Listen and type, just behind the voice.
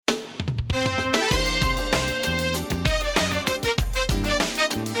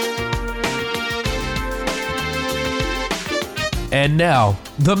And now,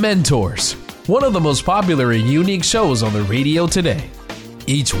 The Mentors, one of the most popular and unique shows on the radio today.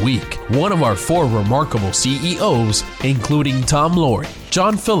 Each week, one of our 4 remarkable CEOs, including Tom Laurie,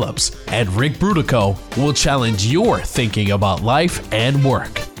 John Phillips, and Rick Brutocao, will challenge your thinking about life and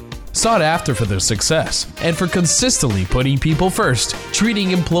work. Sought after for their success and for consistently putting people first,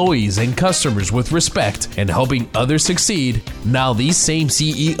 treating employees and customers with respect, and helping others succeed, now these same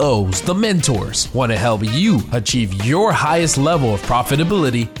CEOs, the mentors, want to help you achieve your highest level of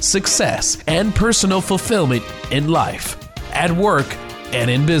profitability, success, and personal fulfillment in life, at work, and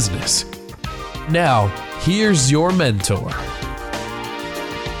in business. Now, here's your mentor.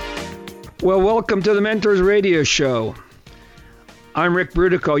 Well, welcome to the Mentors Radio Show. I'm Rick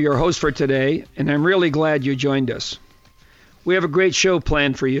Brutocao, your host for today, and I'm really glad you joined us. We have a great show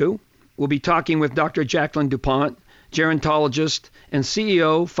planned for you. We'll be talking with Dr. Jacqueline DuPont, gerontologist and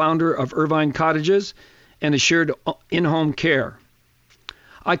CEO, founder of Irvine Cottages and Assured In-Home Care.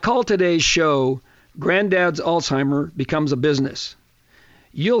 I call today's show, Granddad's Alzheimer Becomes a Business.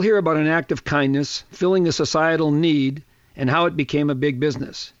 You'll hear about an act of kindness, filling a societal need, and how it became a big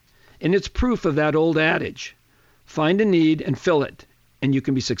business. And it's proof of that old adage. Find a need and fill it, and you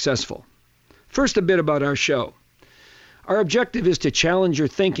can be successful. First, a bit about our show. Our objective is to challenge your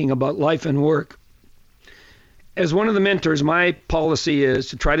thinking about life and work. As one of the mentors, my policy is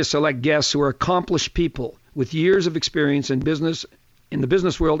to try to select guests who are accomplished people with years of experience in business, in the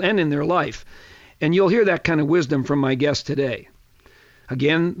business world, and in their life. And you'll hear that kind of wisdom from my guest today.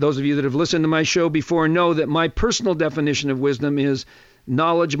 Again, those of you that have listened to my show before know that my personal definition of wisdom is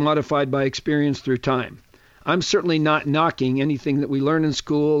knowledge modified by experience through time. I'm certainly not knocking anything that we learn in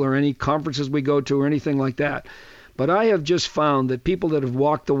school or any conferences we go to or anything like that. But I have just found that people that have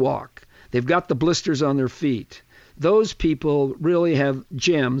walked the walk, they've got the blisters on their feet. Those people really have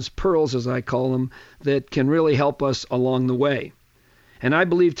gems, pearls as I call them, that can really help us along the way. And I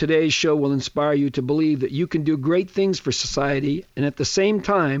believe today's show will inspire you to believe that you can do great things for society and at the same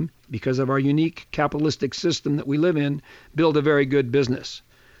time, because of our unique capitalistic system that we live in, build a very good business.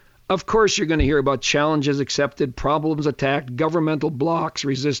 Of course, you're going to hear about challenges accepted, problems attacked, governmental blocks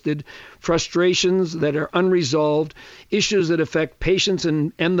resisted, frustrations that are unresolved, issues that affect patients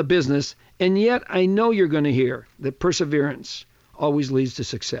and the business. And yet, I know you're going to hear that perseverance always leads to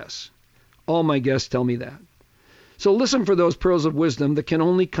success. All my guests tell me that. So listen for those pearls of wisdom that can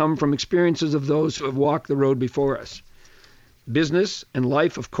only come from experiences of those who have walked the road before us. Business and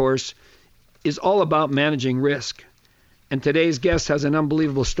life, of course, is all about managing risk. And today's guest has an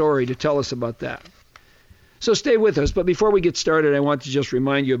unbelievable story to tell us about that. So stay with us. But before we get started, I want to just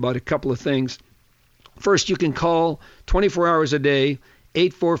remind you about a couple of things. First, you can call 24 hours a day,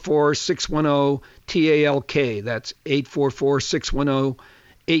 844-610-TALK. That's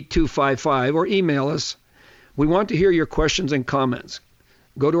 844-610-8255. Or email us. We want to hear your questions and comments.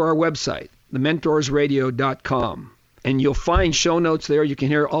 Go to our website, thementorsradio.com. And you'll find show notes there. You can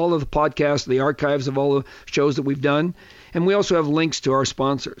hear all of the podcasts, the archives of all the shows that we've done. And we also have links to our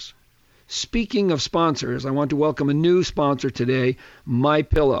sponsors. Speaking of sponsors, I want to welcome a new sponsor today,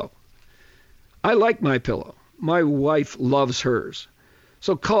 MyPillow. I like MyPillow. My wife loves hers.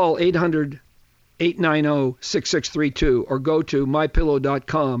 So call 800-890-6632 or go to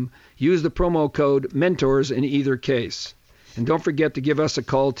mypillow.com. Use the promo code MENTORS in either case. And don't forget to give us a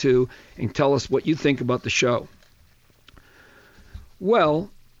call too and tell us what you think about the show. Well,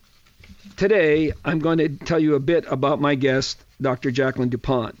 today I'm going to tell you a bit about my guest, Dr. Jacqueline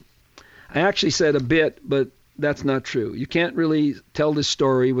DuPont. I actually said a bit, but that's not true. You can't really tell this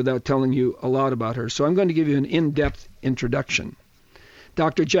story without telling you a lot about her. So I'm going to give you an in-depth introduction.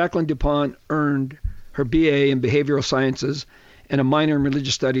 Dr. Jacqueline DuPont earned her BA in Behavioral Sciences and a minor in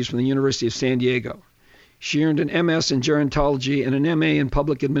Religious Studies from the University of San Diego. She earned an MS in Gerontology and an MA in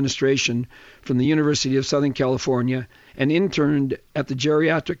Public Administration from the University of Southern California and interned at the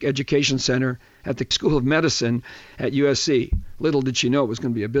Geriatric Education Center at the School of Medicine at USC. Little did she know it was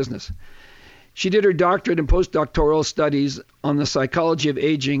going to be a business. She did her doctorate and postdoctoral studies on the psychology of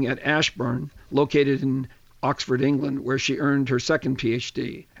aging at Ashbourne, located in Oxford, England, where she earned her second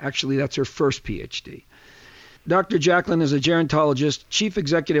PhD. Actually, that's her first PhD. Dr. Jacqueline is a gerontologist, chief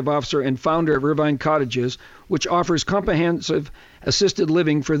executive officer, and founder of Irvine Cottages, which offers comprehensive assisted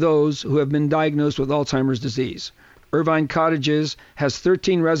living for those who have been diagnosed with Alzheimer's disease. Irvine Cottages has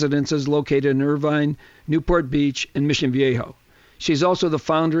 13 residences located in Irvine, Newport Beach, and Mission Viejo. She's also the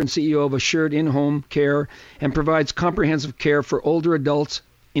founder and CEO of Assured In-Home Care and provides comprehensive care for older adults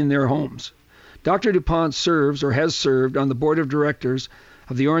in their homes. Dr. DuPont serves or has served on the board of directors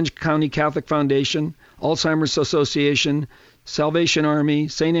of the Orange County Catholic Foundation, Alzheimer's Association, Salvation Army,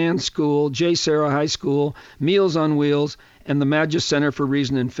 St. Anne's School, J. Sarah High School, Meals on Wheels, and the Magis Center for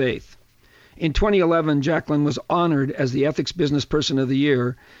Reason and Faith. In 2011, Jacqueline was honored as the Ethics Business Person of the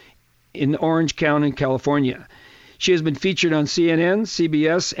Year in Orange County, California. She has been featured on CNN,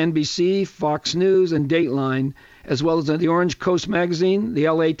 CBS, NBC, Fox News, and Dateline, as well as in the Orange Coast Magazine, the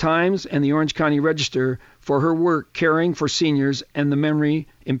LA Times, and the Orange County Register for her work caring for seniors and the memory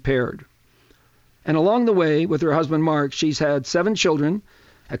impaired. And along the way, with her husband Mark, she's had 7 children,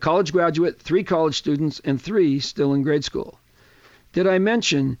 a college graduate, 3 college students, and 3 still in grade school. Did I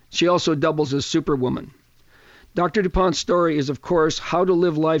mention she also doubles as Superwoman? Dr. DuPont's story is, of course, how to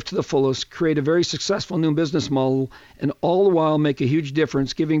live life to the fullest, create a very successful new business model, and all the while make a huge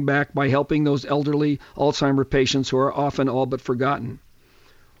difference giving back by helping those elderly Alzheimer patients who are often all but forgotten.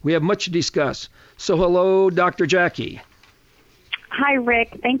 We have much to discuss. So hello, Dr. Jackie. Hi,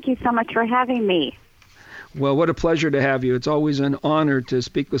 Rick. Thank you so much for having me. Well, what a pleasure to have you. It's always an honor to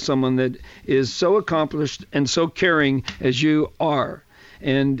speak with someone that is so accomplished and so caring as you are.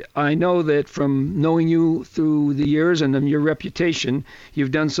 And I know that from knowing you through the years and your reputation,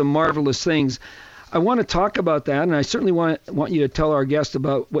 you've done some marvelous things. I want to talk about that, and I certainly want you to tell our guest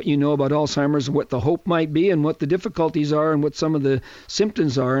about what you know about Alzheimer's and what the hope might be and what the difficulties are and what some of the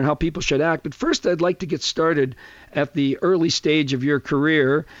symptoms are and how people should act. But first, I'd like to get started at the early stage of your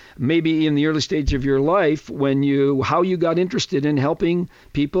career, maybe in the early stage of your life, how you got interested in helping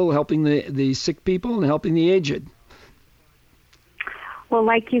people, helping the sick people, and helping the aged. Well,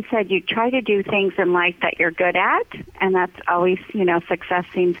 like you said, you try to do things in life that you're good at, and that's always, success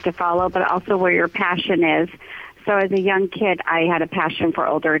seems to follow, but also where your passion is. So as a young kid, I had a passion for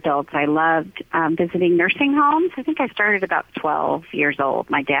older adults. I loved visiting nursing homes. I think I started about 12 years old.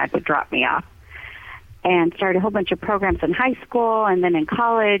 My dad would drop me off and started a whole bunch of programs in high school and then in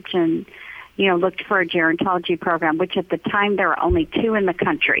college and, looked for a gerontology program, which at the time there were only 2 in the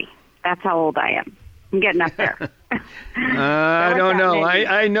country. That's how old I am. I'm getting up there. I don't know.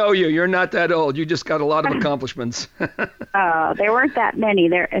 I know you. You're not that old. You just got a lot of accomplishments. There weren't that many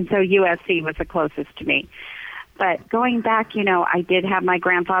there, and so USC was the closest to me. But going back, I did have my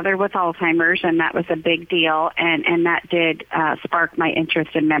grandfather with Alzheimer's, and that was a big deal, and that did spark my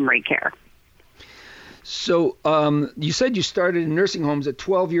interest in memory care. So you said you started in nursing homes at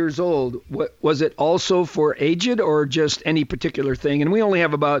 12 years old. Was it also for aged or just any particular thing? And we only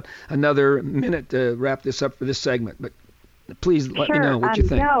have about another minute to wrap this up for this segment, but please let me know what you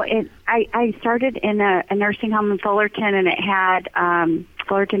think. No, I started in a nursing home in Fullerton, and it had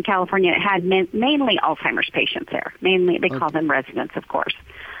Fullerton, California. It had mainly Alzheimer's patients there. Mainly, they call them residents, of course,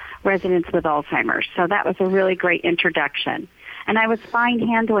 residents with Alzheimer's. So that was a really great introduction. And I was fine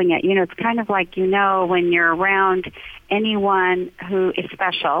handling it. It's kind of like, when you're around anyone who is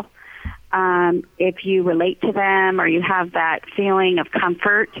special, if you relate to them or you have that feeling of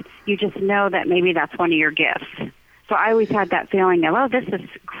comfort, you just know that maybe that's one of your gifts. So I always had that feeling of, this is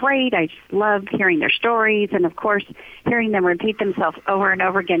great. I just loved hearing their stories. And, of course, hearing them repeat themselves over and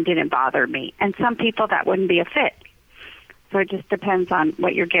over again didn't bother me. And some people, that wouldn't be a fit. So it just depends on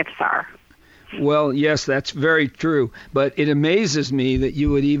what your gifts are. Well, yes, that's very true. But it amazes me that you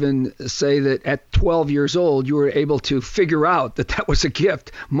would even say that at 12 years old, you were able to figure out that was a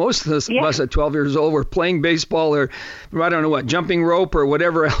gift. Most of us at 12 years old were playing baseball or, I don't know what, jumping rope or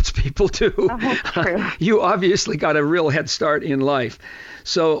whatever else people do. Oh, true. You obviously got a real head start in life.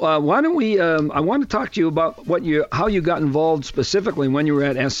 So why don't we, I want to talk to you about how you got involved specifically when you were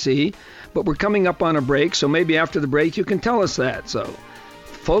at SC, but we're coming up on a break, so maybe after the break you can tell us that. So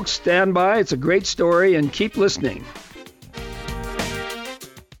folks, stand by. It's a great story, and keep listening.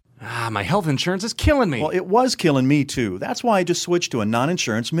 My health insurance is killing me. Well, it was killing me, too. That's why I just switched to a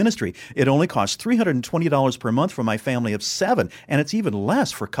non-insurance ministry. It only costs $320 per month for my family of 7, and it's even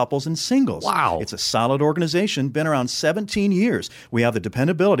less for couples and singles. Wow. It's a solid organization, been around 17 years. We have the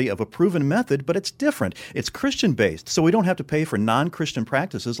dependability of a proven method, but it's different. It's Christian-based, so we don't have to pay for non-Christian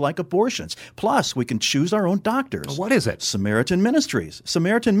practices like abortions. Plus, we can choose our own doctors. What is it? Samaritan Ministries.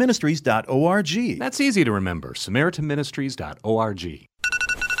 SamaritanMinistries.org. That's easy to remember. SamaritanMinistries.org.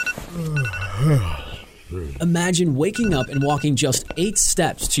 Imagine waking up and walking just 8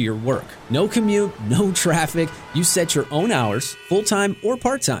 steps to your work. No commute, no traffic. You set your own hours, full-time or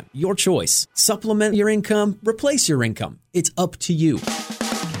part-time, your choice. Supplement your income, replace your income. It's up to you.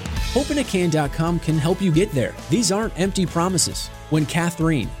 HopeInACan.com can help you get there. These aren't empty promises. When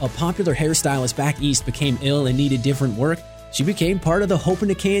Catherine, a popular hairstylist back east, became ill and needed different work, she became part of the Hope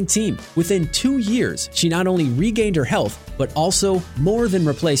in a Can team. Within 2 years, she not only regained her health, but also more than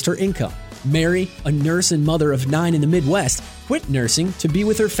replaced her income. Mary, a nurse and mother of 9 in the Midwest, quit nursing to be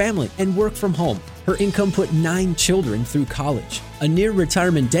with her family and work from home. Her income put 9 children through college. A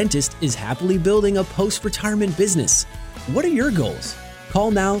near-retirement dentist is happily building a post-retirement business. What are your goals?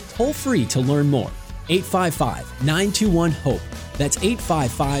 Call now toll-free to learn more. 855-921-HOPE. That's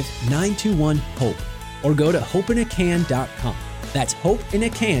 855-921-HOPE. Or go to hopeinacan.com. That's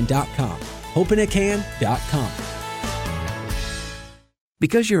hopeinacan.com. hopeinacan.com.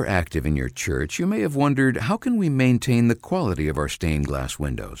 Because you're active in your church, you may have wondered, how can we maintain the quality of our stained glass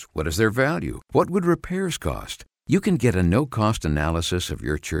windows? What is their value? What would repairs cost? You can get a no-cost analysis of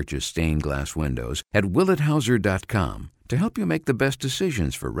your church's stained glass windows at willethauser.com to help you make the best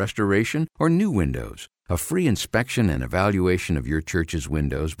decisions for restoration or new windows. A free inspection and evaluation of your church's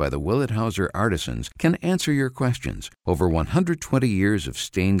windows by the Willett Hauser artisans can answer your questions. Over 120 years of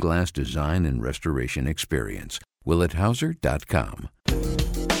stained glass design and restoration experience. willethauser.com.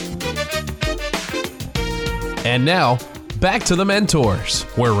 And now, back to the Mentors,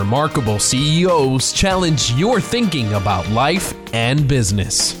 where remarkable CEOs challenge your thinking about life and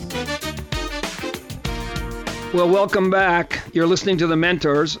business. Well, welcome back. You're listening to The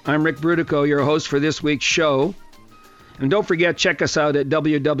Mentors. I'm Rick Brutocao, your host for this week's show. And don't forget, check us out at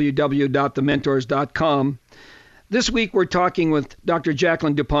www.thementors.com. This week, we're talking with Dr.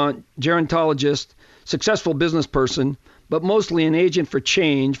 Jacqueline DuPont, gerontologist, successful business person, but mostly an agent for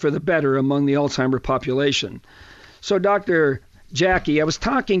change for the better among the Alzheimer population. So, Dr. Jackie, I was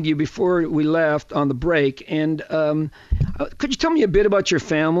talking to you before we left on the break, and could you tell me a bit about your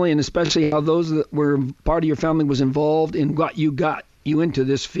family, and especially how those that were part of your family was involved in what got you into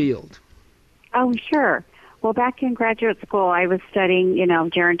this field? Oh, sure. Well, back in graduate school, I was studying,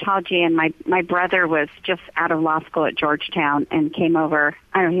 gerontology, and my brother was just out of law school at Georgetown and came over.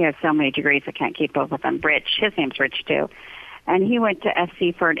 I don't know, he has so many degrees, I can't keep up with them. Rich, his name's Rich, too. And he went to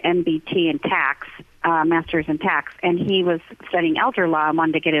SC for an MBT in tax, master's in tax, and he was studying elder law and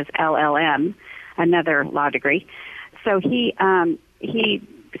wanted to get his LLM, another law degree. So he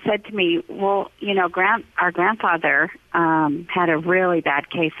said to me, well, our grandfather had a really bad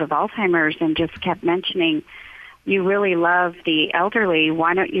case of Alzheimer's and just kept mentioning, you really love the elderly.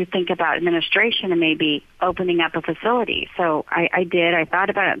 Why don't you think about administration and maybe opening up a facility? So I did. I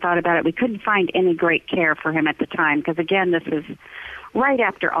thought about it. We couldn't find any great care for him at the time because, again, this is right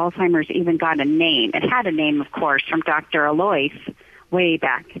after Alzheimer's even got a name. It had a name, of course, from Dr. Alois way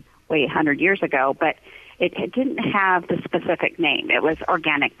 100 years ago, but it didn't have the specific name. It was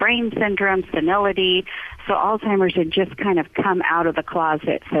organic brain syndrome, senility. So Alzheimer's had just kind of come out of the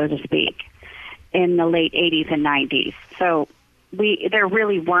closet, so to speak, in the late 80s and 90s. So there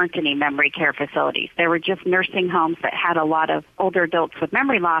really weren't any memory care facilities. There were just nursing homes that had a lot of older adults with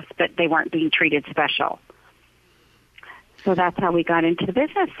memory loss, but they weren't being treated special. So that's how we got into the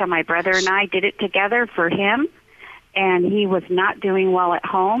business. So my brother and I did it together for him, and he was not doing well at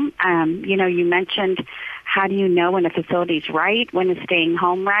home. You mentioned, how do you know when a facility's right? When is staying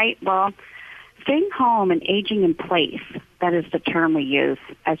home right? Well, staying home and aging in place, that is the term we use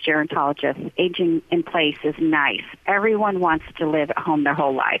as gerontologists. Aging in place is nice. Everyone wants to live at home their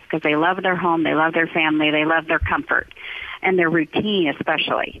whole life because they love their home, they love their family, they love their comfort, and their routine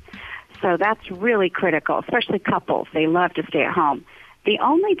especially. So that's really critical, especially couples. They love to stay at home. The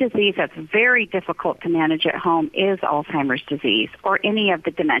only disease that's very difficult to manage at home is Alzheimer's disease or any of the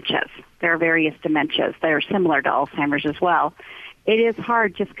dementias. There are various dementias that are similar to Alzheimer's as well. It is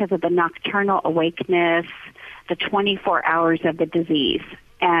hard just because of the nocturnal awakeness, the 24 hours of the disease,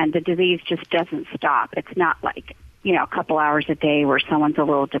 and the disease just doesn't stop. It's not like, a couple hours a day where someone's a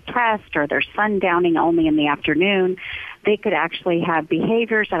little depressed or they're sundowning only in the afternoon. They could actually have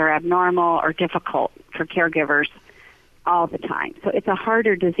behaviors that are abnormal or difficult for caregivers all the time. So it's a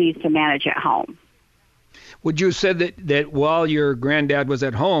harder disease to manage at home. Would you say that while your granddad was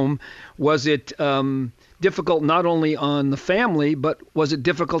at home, was it difficult not only on the family, but was it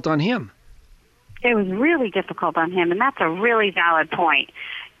difficult on him? It was really difficult on him, and that's a really valid point.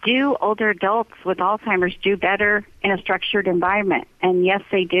 Do older adults with Alzheimer's do better in a structured environment? And yes,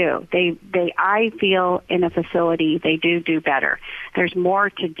 they do. I feel in a facility they do better. There's more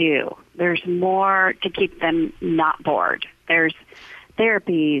to do. There's more to keep them not bored. There's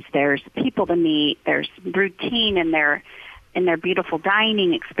therapies. There's people to meet. There's routine in their beautiful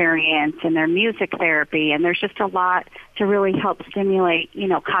dining experience and their music therapy. And there's just a lot to really help stimulate,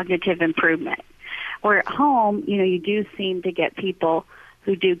 cognitive improvement. Or at home, you do seem to get people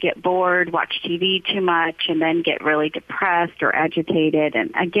who do get bored, watch TV too much, and then get really depressed or agitated.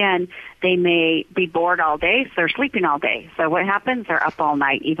 And again, they may be bored all day, so they're sleeping all day. So what happens? They're up all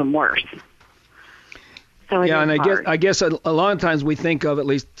night, even worse. So I guess a lot of times we think of, at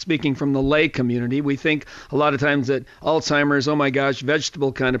least speaking from the lay community, we think a lot of times that Alzheimer's, oh my gosh,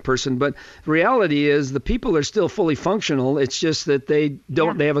 vegetable kind of person. But the reality is the people are still fully functional. It's just that they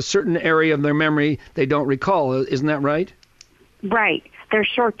have a certain area of their memory they don't recall. Isn't that right? Right. Their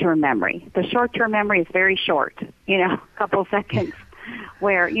short-term memory. The short-term memory is very short, a couple seconds,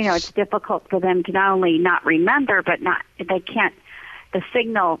 where, it's difficult for them to not only not remember, but the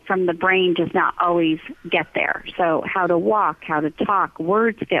signal from the brain does not always get there. So how to walk, how to talk,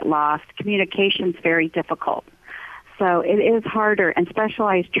 words get lost, communication's very difficult. So it is harder, and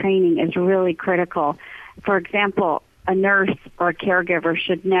specialized training is really critical. For example, a nurse or a caregiver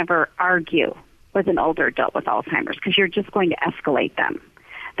should never argue with an older adult with Alzheimer's, because you're just going to escalate them.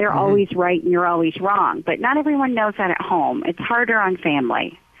 They're always right and you're always wrong. But not everyone knows that at home. It's harder on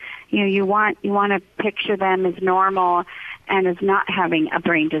family. You want to picture them as normal and as not having a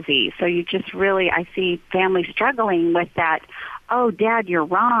brain disease. So you just really, I see families struggling with that. Oh, Dad, you're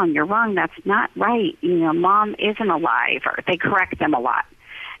wrong. That's not right. Mom isn't alive. Or they correct them a lot.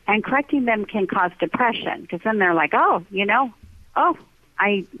 And correcting them can cause depression, because then they're like,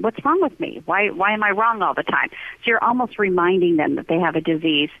 what's wrong with me? Why am I wrong all the time? So you're almost reminding them that they have a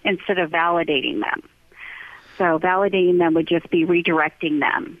disease instead of validating them. So validating them would just be redirecting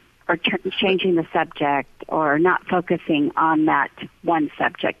them, or changing the subject, or not focusing on that one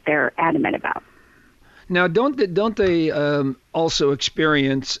subject they're adamant about. Now, don't they also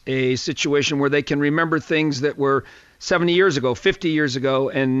experience a situation where they can remember things that were 70 years ago, 50 years ago,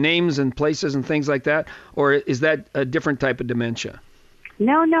 and names and places and things like that? Or is that a different type of dementia?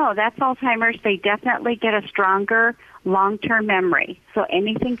 No, that's Alzheimer's. They definitely get a stronger long-term memory. So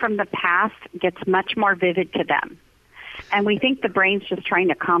anything from the past gets much more vivid to them. And we think the brain's just trying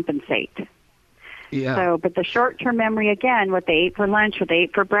to compensate. Yeah. So, but the short-term memory, again, what they ate for lunch, what they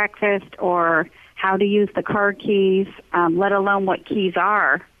ate for breakfast, or how to use the car keys, let alone what keys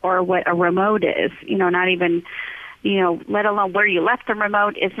are, or what a remote is, not even, let alone where you left the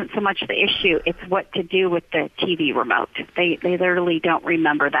remote isn't so much the issue. It's what to do with the TV remote. They literally don't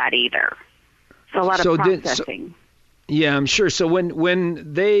remember that either. So a lot of processing. Yeah, I'm sure. So when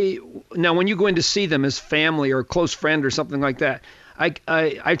you go in to see them as family or a close friend or something like that,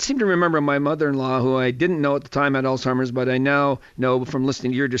 I seem to remember my mother-in-law, who I didn't know at the time had Alzheimer's, but I now know from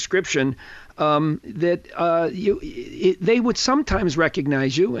listening to your description that they would sometimes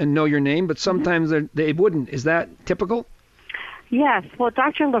recognize you and know your name, but sometimes they wouldn't. Is that typical? Yes. Well,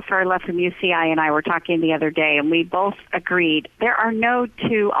 Dr. Leffer from UCI and I were talking the other day, and we both agreed there are no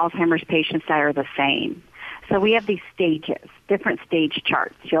two Alzheimer's patients that are the same. So we have these stages, different stage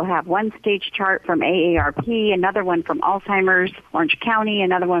charts. You'll have one stage chart from AARP, another one from Alzheimer's, Orange County,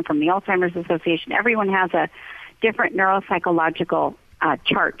 another one from the Alzheimer's Association. Everyone has a different neuropsychological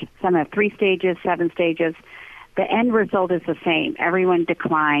chart. Some have 3 stages, 7 stages. The end result is the same. Everyone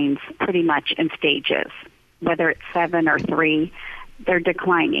declines pretty much in stages. Whether it's 7 or 3, they're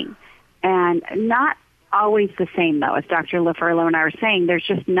declining. And not always the same, though. As Dr. Lefferlo and I were saying, there's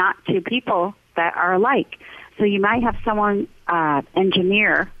just not two people that are alike. So you might have someone,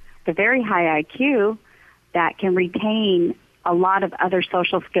 engineer, the very high IQ, that can retain a lot of other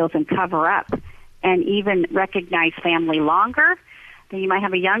social skills and cover up and even recognize family longer. Then you might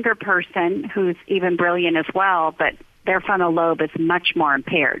have a younger person who's even brilliant as well, but their frontal lobe is much more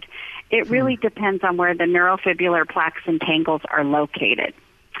impaired. It really depends on where the neurofibular plaques and tangles are located.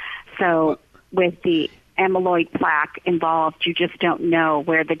 So with the amyloid plaque involved, you just don't know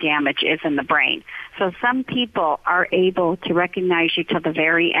where the damage is in the brain. So some people are able to recognize you till the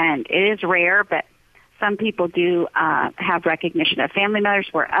very end. It is rare, but some people do have recognition of family members,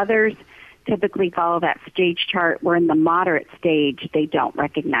 where others typically follow that stage chart, where in the moderate stage, they don't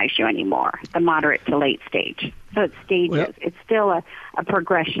recognize you anymore, the moderate to late stage. So it's stages. Well, it's still a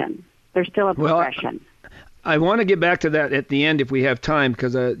progression. There's still a progression. I want to get back to that at the end if we have time,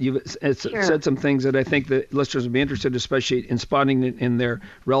 because you've said some things that I think the listeners would be interested, especially in spotting it in their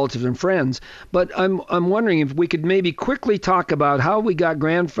relatives and friends. But I'm wondering if we could maybe quickly talk about how we got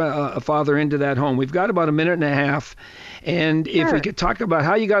grandfather into that home. We've got about a minute and a half, and if we could talk about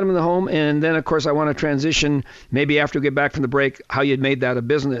how you got him in the home, and then, of course, I want to transition maybe after we get back from the break, how you'd made that a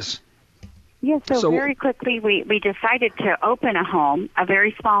business. Yes, so very quickly we decided to open a home, a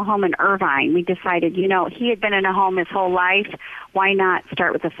very small home in Irvine. We decided, he had been in a home his whole life. Why not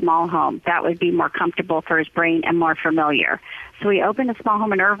start with a small home? That would be more comfortable for his brain and more familiar. So we opened a small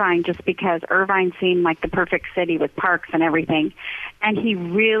home in Irvine just because Irvine seemed like the perfect city with parks and everything. And he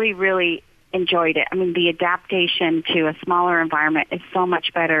really, really enjoyed it. I mean, the adaptation to a smaller environment is so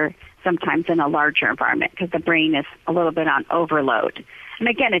much better sometimes in a larger environment, because the brain is a little bit on overload. And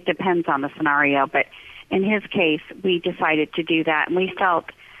again, it depends on the scenario, but in his case, we decided to do that, and we felt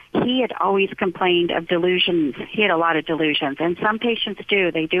he had always complained of delusions. He had a lot of delusions, and some patients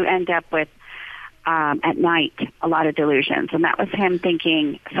do. They do end up with, at night, a lot of delusions, and that was him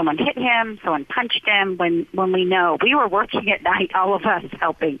thinking someone hit him, someone punched him, when we know. We were working at night, all of us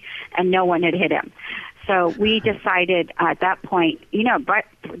helping, and no one had hit him. So we decided at that point, but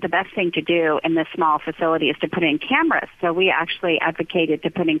the best thing to do in this small facility is to put in cameras. So we actually advocated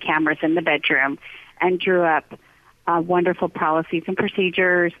to put in cameras in the bedroom and drew up wonderful policies and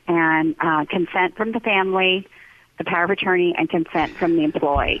procedures and consent from the family, the power of attorney, and consent from the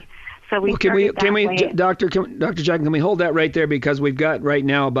employee. So we Dr. Jacqueline, can we hold that right there, because we've got right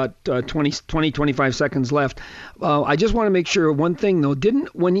now about 25 seconds left. I just want to make sure one thing though.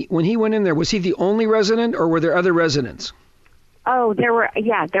 When he went in there, was he the only resident, or were there other residents? Oh, there were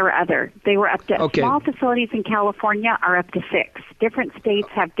other. They were up to small facilities in California are up to 6. Different states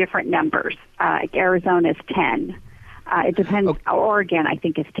have different numbers. Arizona's 10. It depends. Okay. Oregon, I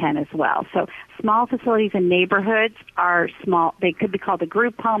think, is 10 as well. So small facilities and neighborhoods are small. They could be called a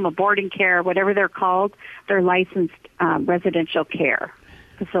group home, a boarding care, whatever they're called. They're licensed residential care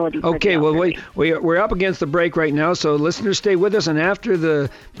facilities. Okay, well, we're up against the break right now, so listeners, stay with us. And after the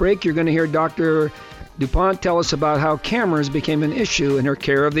break, you're going to hear Dr. DuPont tell us about how cameras became an issue in her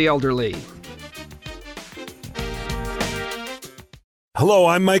care of the elderly. Hello,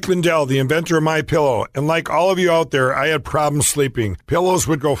 I'm Mike Lindell, the inventor of MyPillow, and like all of you out there, I had problems sleeping. Pillows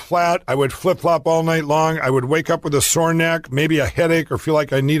would go flat, I would flip-flop all night long, I would wake up with a sore neck, maybe a headache, or feel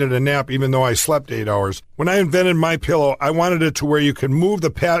like I needed a nap even though I slept 8 hours. When I invented MyPillow, I wanted it to where you can move the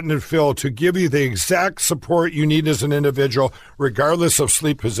patented fill to give you the exact support you need as an individual, regardless of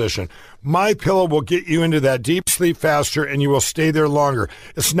sleep position. MyPillow will get you into that deep sleep faster, and you will stay there longer.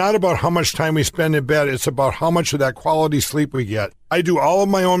 It's not about how much time we spend in bed, it's about how much of that quality sleep we get. I do all of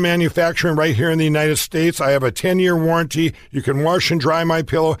my own manufacturing right here in the United States. I have a 10-year warranty. You can wash and dry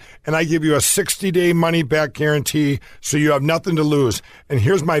MyPillow, and I give you a 60-day money-back guarantee, so you have nothing to lose. And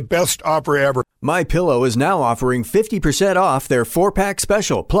here's my best offer ever. MyPillow is now offering 50% off their 4-pack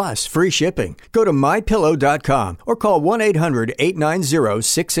special, plus free shipping. Go to MyPillow.com or call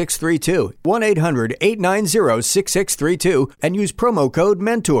 1-800-890-6632, 1-800-890-6632, and use promo code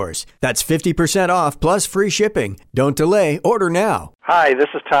MENTORS. That's 50% off plus free shipping. Don't delay. Order now. Hi, this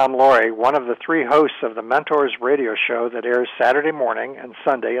is Tom Laurie, one of the 3 hosts of the Mentors radio show that airs Saturday morning and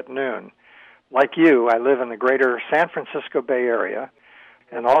Sunday at noon. Like you, I live in the greater San Francisco Bay Area,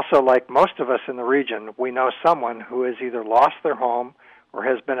 and also like most of us in the region, we know someone who has either lost their home or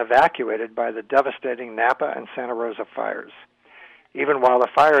has been evacuated by the devastating Napa and Santa Rosa fires. Even while the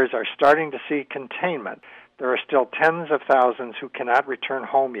fires are starting to see containment, there are still tens of thousands who cannot return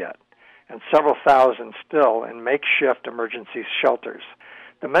home yet, and several thousand still in makeshift emergency shelters.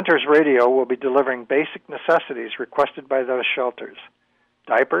 The Mentors Radio will be delivering basic necessities requested by those shelters: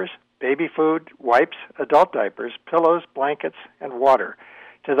 diapers, baby food, wipes, adult diapers, pillows, blankets, and water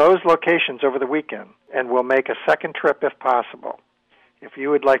to those locations over the weekend, and we'll make a second trip if possible. If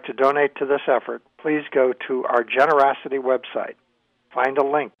you would like to donate to this effort, please go to our generosity website. Find a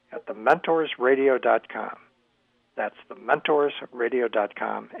link at thementorsradio.com. That's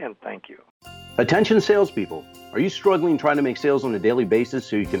thementorsradio.com, and thank you. Attention salespeople. Are you struggling trying to make sales on a daily basis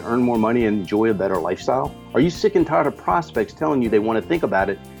so you can earn more money and enjoy a better lifestyle? Are you sick and tired of prospects telling you they want to think about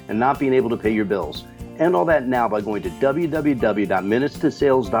it and not being able to pay your bills? End all that now by going to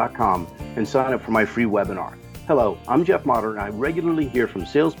www.minutestosales.com and sign up for my free webinar. Hello, I'm Jeff Motter, and I regularly hear from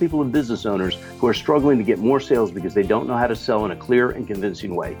salespeople and business owners who are struggling to get more sales because they don't know how to sell in a clear and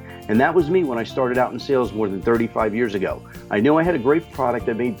convincing way. And that was me when I started out in sales more than 35 years ago. I knew I had a great product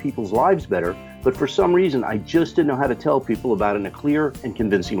that made people's lives better, but for some reason, I just didn't know how to tell people about it in a clear and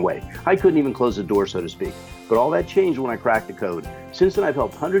convincing way. I couldn't even close the door, so to speak. But all that changed when I cracked the code. Since then, I've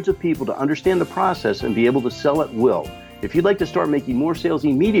helped hundreds of people to understand the process and be able to sell at will. If you'd like to start making more sales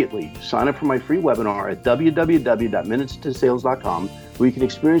immediately, sign up for my free webinar at www.minutestosales.com, where you can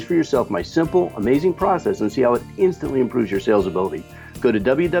experience for yourself my simple, amazing process and see how it instantly improves your sales ability. Go to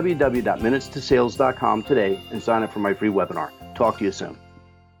www.minutestosales.com today and sign up for my free webinar. Talk to you soon.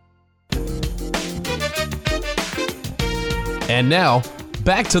 And now,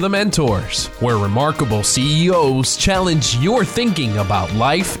 back to the Mentors, where remarkable CEOs challenge your thinking about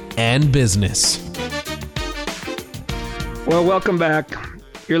life and business. Well, welcome back.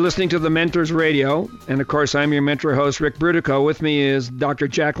 You're listening to the Mentors Radio, and of course, I'm your mentor host, Rick Brutocao. With me is Dr.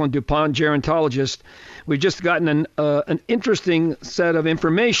 Jacqueline DuPont, gerontologist. We've just gotten an interesting set of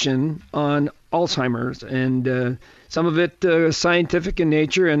information on Alzheimer's, and some of it scientific in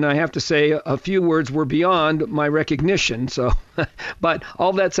nature, and I have to say a few words were beyond my recognition. So, but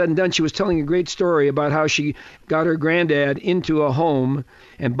all that said and done, she was telling a great story about how she got her granddad into a home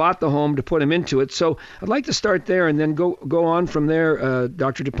and bought the home to put him into it. So I'd like to start there and then go on from there,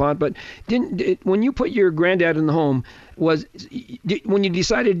 Dr. DuPont. But when you put your granddad in the home, when you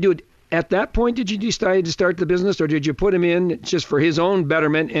decided to do it, at that point, did you decide to start the business, or did you put him in just for his own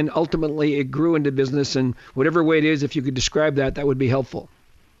betterment, and ultimately it grew into business? And whatever way it is, if you could describe that, that would be helpful.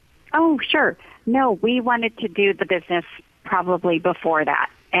 Oh, sure. No, we wanted to do the business probably before that,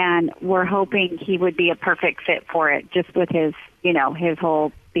 and we're hoping he would be a perfect fit for it, just with his, his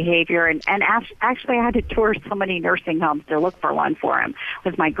whole behavior. And actually, I had to tour so many nursing homes to look for one for him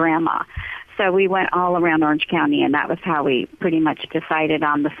with my grandma. So we went all around Orange County, and that was how we pretty much decided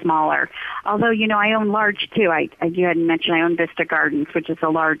on the smaller. Although, I own large, too. You hadn't mentioned I own Vista Gardens, which is a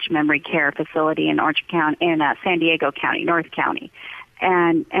large memory care facility in Orange County, in San Diego County, North County.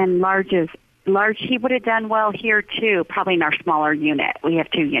 And large, he would have done well here, too, probably in our smaller unit. We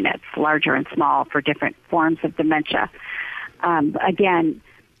have 2 units, larger and small, for different forms of dementia. Again,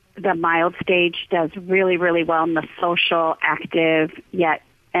 the mild stage does really, really well in the social, active, yet,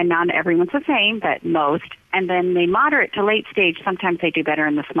 and not everyone's the same, but most. And then the moderate to late stage, sometimes they do better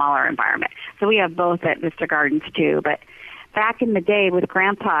in the smaller environment. So we have both at Vista Gardens, too. But back in the day with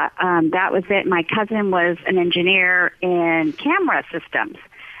Grandpa, that was it. My cousin was an engineer in camera systems.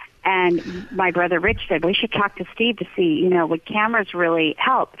 And my brother Rich said, we should talk to Steve to see, would cameras really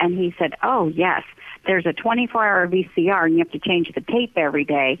help? And he said, oh, yes. There's a 24-hour VCR, and you have to change the tape every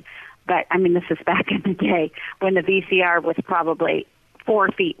day. But, this is back in the day when the VCR was probably 4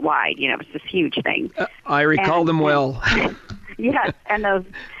 feet wide. It was this huge thing. I recall them well. Yes, and those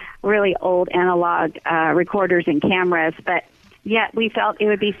really old analog recorders and cameras. But yet we felt it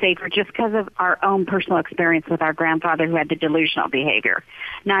would be safer just because of our own personal experience with our grandfather who had the delusional behavior.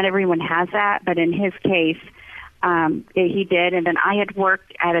 Not everyone has that, but in his case, he did. And then I had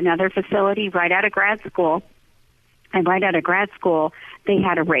worked at another facility right out of grad school. And right out of grad school, they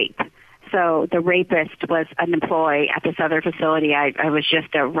had a rape. So the rapist was an employee at this other facility. I was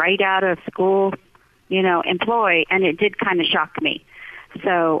just a right out of school, employee, and it did kind of shock me.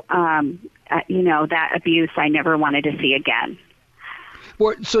 So, that abuse I never wanted to see again.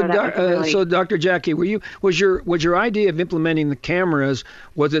 Well, so Dr. Jackie, was your idea of implementing the cameras,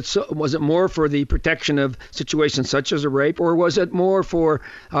 was it more for the protection of situations such as a rape, or was it more for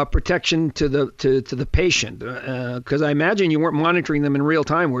protection to the patient? Because I imagine you weren't monitoring them in real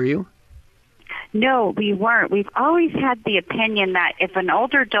time, were you? No, we weren't. We've always had the opinion that if an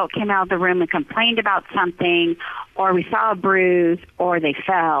older adult came out of the room and complained about something, or we saw a bruise, or they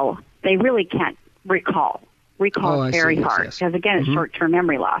fell, they really can't recall. Recall is very hard because, again, it's short-term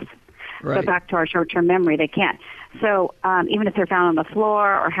memory loss. Right. So back to our short-term memory, they can't. So even if they're found on the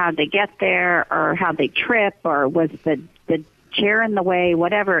floor, or how'd they get there, or how'd they trip, or was the chair in the way,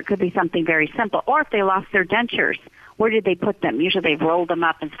 whatever, it could be something very simple. Or if they lost their dentures, where did they put them? Usually they've rolled them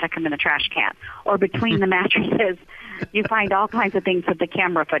up and stuck them in the trash can. Or between the mattresses, you find all kinds of things with the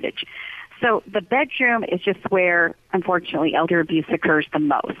camera footage. So the bedroom is just where, unfortunately, elder abuse occurs the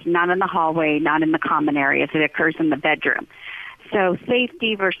most. Not in the hallway, not in the common areas. It occurs in the bedroom. So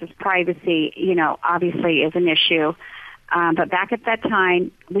safety versus privacy, obviously is an issue. But back at that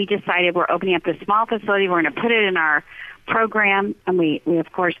time, we decided we're opening up this small facility. We're going to put it in our program. And we,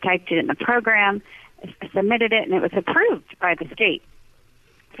 of course, typed it in the program, submitted it, and it was approved by the state.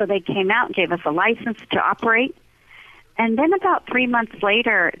 So they came out and gave us a license to operate. And then about 3 months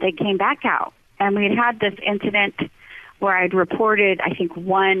later, they came back out. And we had this incident where I'd reported, I think,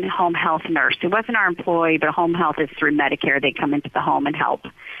 one home health nurse. It wasn't our employee, but home health is through Medicare. They come into the home and help.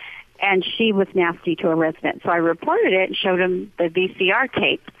 And she was nasty to a resident. So I reported it and showed him the VCR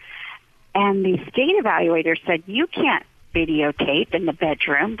tape. And the state evaluator said, you can't videotape in the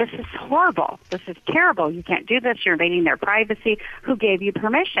bedroom. This is horrible. This is terrible. You can't do this. You're invading their privacy. Who gave you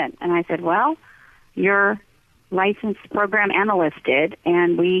permission? And I said, well, your licensed program analyst did,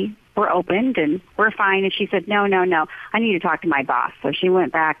 and we were opened, and we're fine. And she said, no, I need to talk to my boss. So she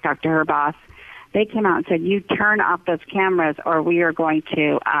went back, talked to her boss. They came out and said, you turn off those cameras or we are going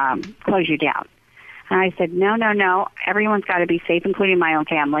to close you down. And I said, no. Everyone's got to be safe, including my own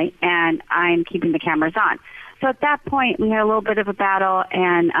family, and I'm keeping the cameras on. So at that point, we had a little bit of a battle,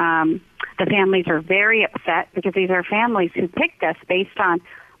 and the families are very upset because these are families who picked us based on,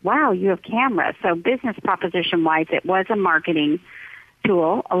 wow, you have cameras. So business proposition-wise, it was a marketing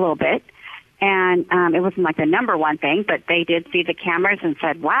tool a little bit, and it wasn't like the number one thing, but they did see the cameras and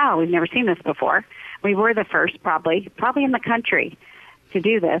said, wow, we've never seen this before. We were the first probably in the country to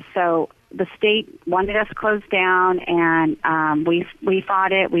do this. So the state wanted us closed down, and we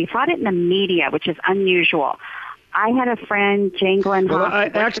fought it. We fought it in the media, which is unusual. I had a friend, Jacqueline. Well, I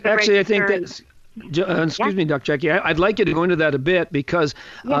think that's... Excuse me, Dr. Jackie. I'd like you to go into that a bit because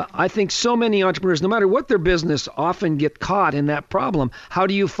I think so many entrepreneurs, no matter what their business, often get caught in that problem. How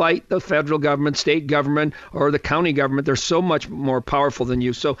do you fight the federal government, state government, or the county government? They're so much more powerful than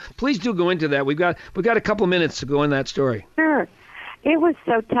you. So please do go into that. We've got a couple of minutes to go in that story. Sure. It was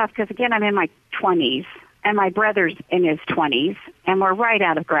so tough because, again, I'm in my 20s, and my brother's in his 20s, and we're right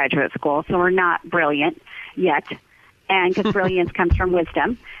out of graduate school, so we're not brilliant yet, and because brilliance comes from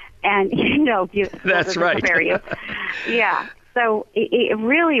wisdom. And, that's right. Yeah. So it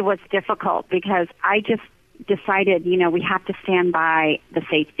really was difficult because I just decided, we have to stand by the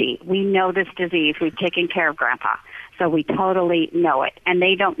safety. We know this disease. We've taken care of Grandpa. So we totally know it. And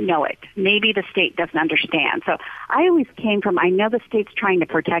they don't know it. Maybe the state doesn't understand. So I always came from, I know the state's trying to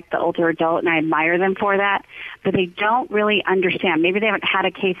protect the older adult, and I admire them for that, but they don't really understand. Maybe they haven't had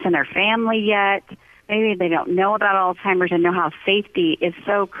a case in their family yet. Maybe they don't know about Alzheimer's and know how safety is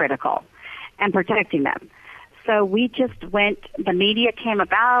so critical and protecting them. So we just went, the media came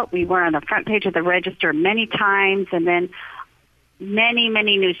about. We were on the front page of the Register many times, and then many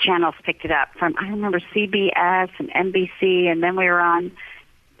news channels picked it up from, I remember CBS and NBC, and then we were on,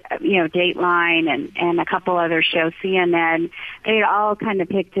 Dateline and a couple other shows, CNN. They all kind of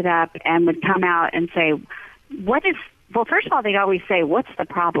picked it up and would come out and say, first of all, they'd always say, what's the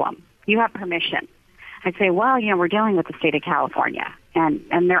problem? You have permission. I'd say, well, we're dealing with the state of California, and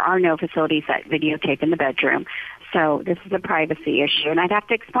there are no facilities that videotape in the bedroom, so this is a privacy issue. And I'd have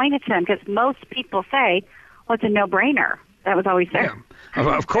to explain it to them because most people say, well, it's a no-brainer. That was always there.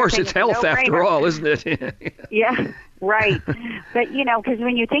 Yeah. Of course, it's health after all, isn't it? Yeah, right. But, because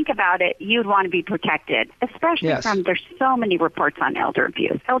when you think about it, you'd want to be protected, especially there's so many reports on elder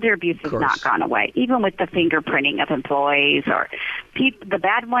abuse. Elder abuse has not gone away, even with the fingerprinting of employees or the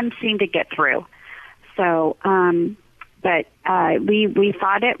bad ones seem to get through. So, but we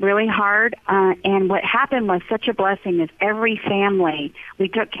fought it really hard, and what happened was such a blessing is every family we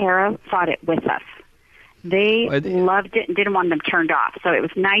took care of fought it with us. They loved it and didn't want them turned off. So it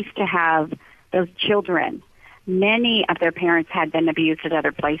was nice to have those children. Many of their parents had been abused at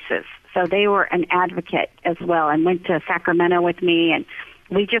other places, so they were an advocate as well and went to Sacramento with me, and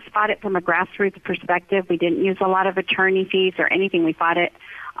we just fought it from a grassroots perspective. We didn't use a lot of attorney fees or anything. We fought it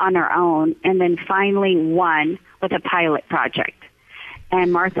on our own, and then finally won with a pilot project.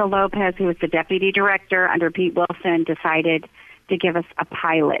 And Martha Lopez, who was the deputy director under Pete Wilson, decided to give us a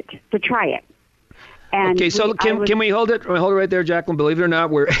pilot to try it. And okay, so can we hold it? Hold it right there, Jacqueline. Believe it or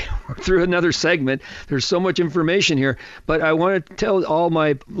not, we're through another segment. There's so much information here, but I want to tell all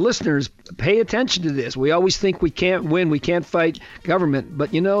my listeners, pay attention to this. We always think we can't win, we can't fight government,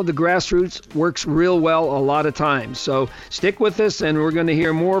 but the grassroots works real well a lot of times. So stick with us, and we're going to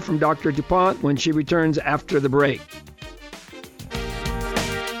hear more from Dr. DuPont when she returns after the break.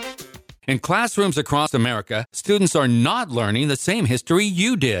 In classrooms across America, students are not learning the same history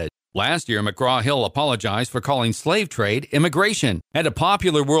you did. Last year, McGraw-Hill apologized for calling slave trade immigration, and a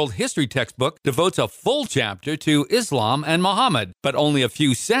popular world history textbook devotes a full chapter to Islam and Muhammad, but only a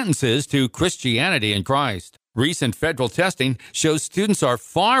few sentences to Christianity and Christ. Recent federal testing shows students are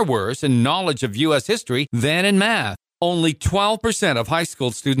far worse in knowledge of U.S. history than in math. Only 12% of high school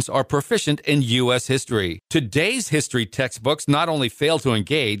students are proficient in U.S. history. Today's history textbooks not only fail to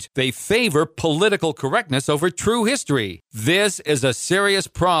engage, they favor political correctness over true history. This is a serious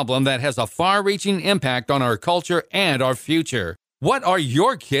problem that has a far-reaching impact on our culture and our future. What are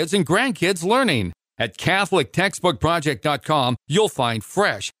your kids and grandkids learning? At CatholicTextbookProject.com, you'll find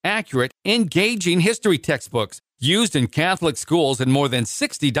fresh, accurate, engaging history textbooks. Used in Catholic schools in more than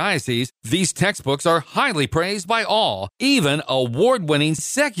 60 dioceses, these textbooks are highly praised by all, even award-winning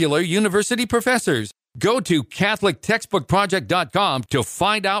secular university professors. Go to CatholicTextbookProject.com to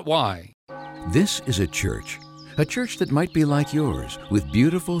find out why. This is a church that might be like yours, with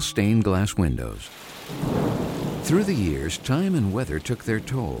beautiful stained glass windows. Through the years, time and weather took their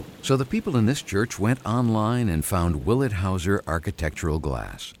toll, so the people in this church went online and found Willett Hauser Architectural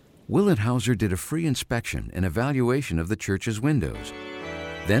Glass. Willett Hauser did a free inspection and evaluation of the church's windows.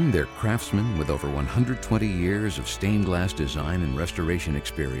 Then their craftsmen with over 120 years of stained glass design and restoration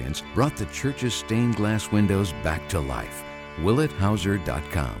experience brought the church's stained glass windows back to life.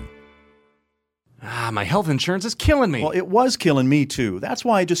 WillettHauser.com. My health insurance is killing me. Well, it was killing me, too. That's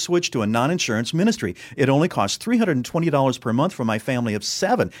why I just switched to a non-insurance ministry. It only costs $320 per month for my family of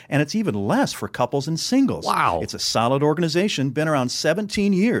 7, and it's even less for couples and singles. Wow. It's a solid organization, been around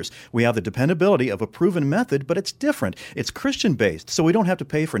 17 years. We have the dependability of a proven method, but it's different. It's Christian-based, so we don't have to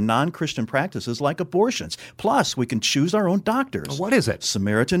pay for non-Christian practices like abortions. Plus, we can choose our own doctors. What is it?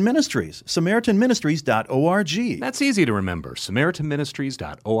 Samaritan Ministries. SamaritanMinistries.org. That's easy to remember.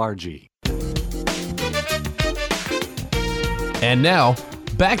 SamaritanMinistries.org. And now,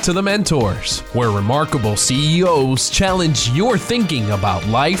 back to the Mentors, where remarkable CEOs challenge your thinking about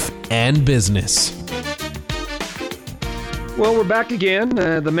life and business. Well, we're back again,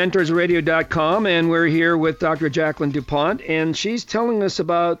 thementorsradio.com, and we're here with Dr. Jacqueline DuPont, and she's telling us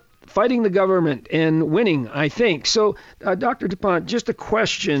about fighting the government and winning, I think. So, Dr. DuPont, just a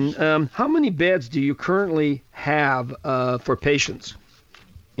question. How many beds do you currently have for patients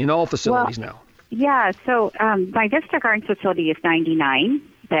in all facilities now? Yeah, so my Vista Gardens facility is 99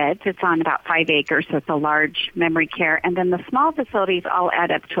 beds. It's on about 5 acres, so it's a large memory care. And then the small facilities all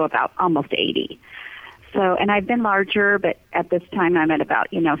add up to about almost 80. So, and I've been larger, but at this time I'm at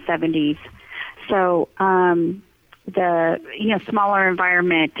about, 70s. So the, smaller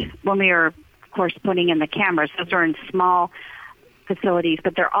environment, when we are, of course, putting in the cameras, those are in small facilities,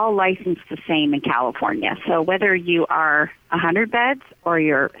 but they're all licensed the same in California. So whether you are 100 beds or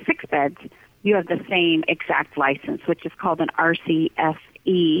you're 6 beds, you have the same exact license, which is called an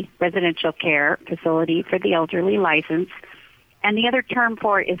RCFE, Residential Care Facility for the Elderly license. And the other term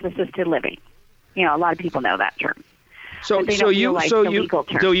for it is assisted living. A lot of people know that term. Did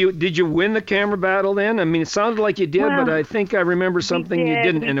you win the camera battle then? I mean, it sounded like you did, but I think I remember something you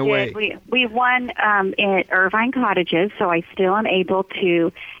didn't in a way. We won at Irvine Cottages, so I still am able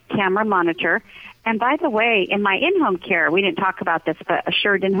to camera monitor. And by the way, in my in-home care, we didn't talk about this, but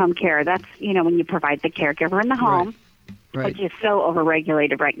assured in-home care, that's, when you provide the caregiver in the home, which is so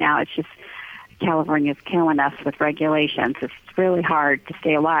overregulated right now. It's just California's killing us with regulations. It's really hard to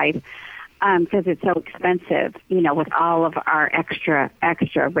stay alive because it's so expensive, with all of our extra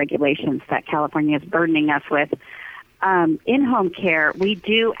regulations that California is burdening us with. In-home care, we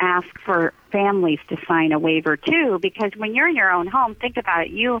do ask for families to sign a waiver, too, because when you're in your own home, think about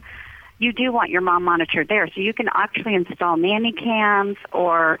it, you do want your mom monitored there. So you can actually install nanny cams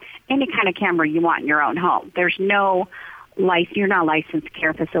or any kind of camera you want in your own home. There's no you're not a licensed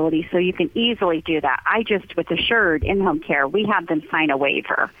care facility, so you can easily do that. With Assured in-home care, we have them sign a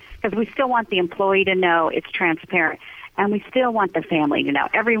waiver because we still want the employee to know it's transparent, and we still want the family to know.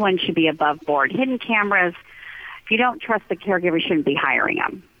 Everyone should be above board. Hidden cameras, if you don't trust the caregiver, you shouldn't be hiring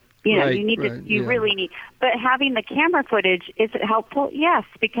them. You really need. But having the camera footage, is it helpful? Yes,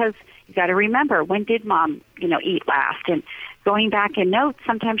 because you got to remember, when did mom, eat last? And going back in notes,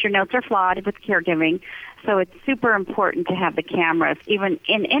 sometimes your notes are flawed with caregiving. So it's super important to have the cameras, even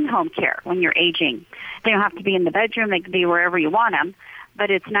in in-home care when you're aging. They don't have to be in the bedroom. They can be wherever you want them.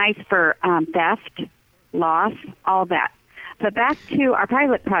 But it's nice for theft, loss, all that. But back to our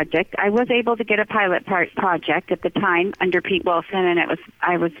pilot project, I was able to get a pilot project at the time under Pete Wilson, and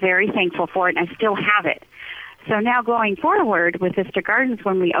I was very thankful for it, and I still have it. So now going forward with Vista Gardens,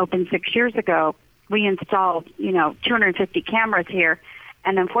 when we opened 6 years ago, we installed, 250 cameras here,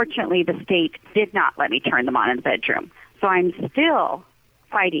 and unfortunately the state did not let me turn them on in the bedroom. So I'm still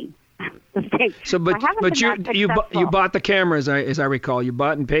fighting the state. So, but you bought the cameras, as I recall. You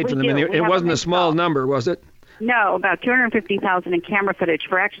bought and paid for them. And it wasn't a small number, was it? No, about $250,000 in camera footage.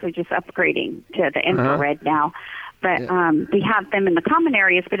 We're actually just upgrading to the infrared now. But we have them in the common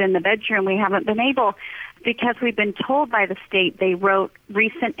areas, but in the bedroom we haven't been able, because we've been told by the state they wrote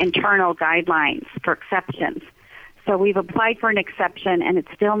recent internal guidelines for exceptions. So we've applied for an exception, and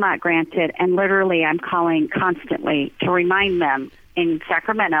it's still not granted. And literally I'm calling constantly to remind them in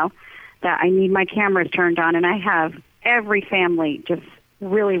Sacramento that I need my cameras turned on, and I have every family just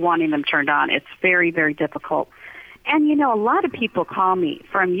really wanting them turned on. It's very, very difficult. And, a lot of people call me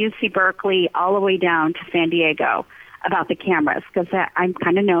from UC Berkeley all the way down to San Diego about the cameras, because I'm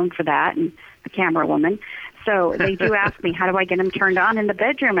kind of known for that, and the camera woman. So they do ask me, how do I get them turned on in the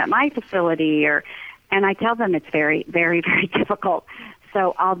bedroom at my facility? And I tell them it's very, very, very difficult.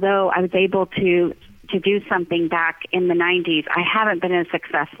 So although I was able to do something back in the 90s, I haven't been as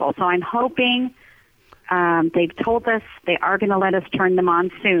successful. So I'm hoping they've told us they are going to let us turn them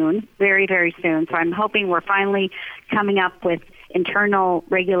on soon, very, very soon. So I'm hoping we're finally coming up with internal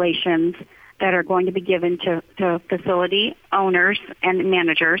regulations that are going to be given to facility owners and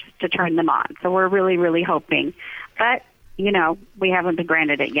managers to turn them on. So we're really, really hoping. But we haven't been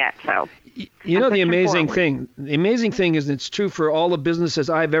granted it yet. So, the amazing thing is it's true for all the businesses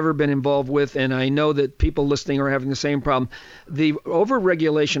I've ever been involved with, and I know that people listening are having the same problem. The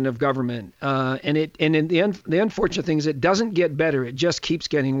overregulation of government, and the unfortunate thing is it doesn't get better; it just keeps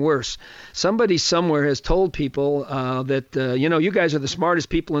getting worse. Somebody somewhere has told people that you guys are the smartest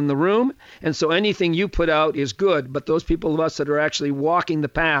people in the room, and so anything you put out is good. But those people of us that are actually walking the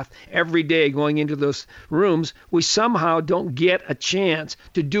path every day, going into those rooms, we somehow don't get a chance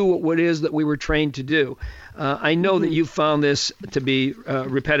to do what it is that we were trained to do. I know that you found this to be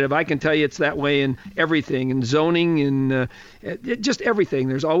repetitive. I can tell you it's that way in everything, in zoning, in just everything.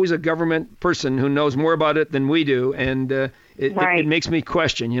 There's always a government person who knows more about it than we do, and it makes me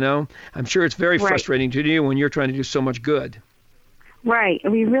question, I'm sure it's very frustrating to you when you're trying to do so much good. Right.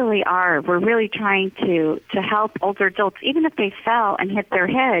 We really are. We're really trying to help older adults, even if they fell and hit their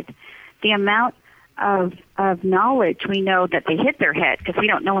head. The amount of knowledge we know that they hit their head, because we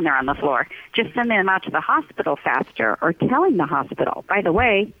don't know when they're on the floor, just sending them out to the hospital faster, or telling the hospital, by the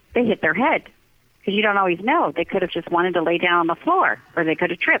way, they hit their head, because you don't always know. They could have just wanted to lay down on the floor, or they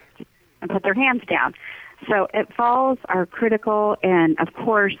could have tripped and put their hands down. So falls are critical, and of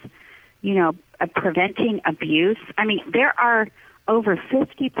course, preventing abuse. I mean, there are over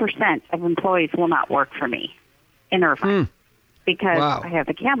 50% of employees will not work for me in Irvine because I have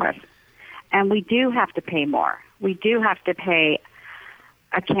the cameras. And we do have to pay more. We do have to pay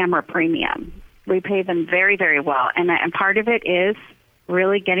a camera premium. We pay them very, very well. And part of it is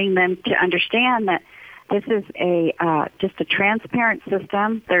really getting them to understand that this is just a transparent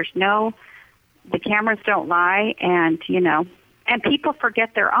system. The cameras don't lie, and people forget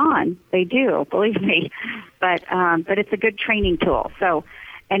they're on. They do, believe me. But it's a good training tool. So,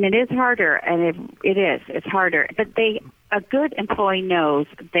 and it is harder, and it's harder. But a good employee knows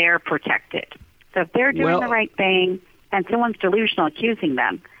they're protected. So if they're doing the right thing and someone's delusional accusing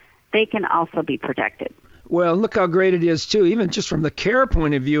them, they can also be protected. Well, look how great it is, too, even just from the care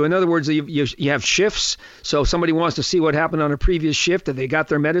point of view. In other words, you have shifts, so if somebody wants to see what happened on a previous shift, if they got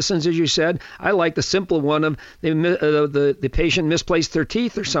their medicines, as you said. I like the simple one of the patient misplaced their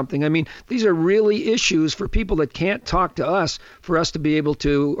teeth or something. I mean, these are really issues for people that can't talk to us, for us to be able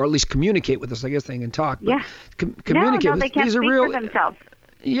to, or at least communicate with us. I guess they can talk. Yeah. Communicate. No, they can't these speak are real, for themselves.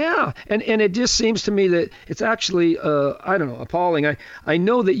 Yeah, and it just seems to me that it's actually, appalling. I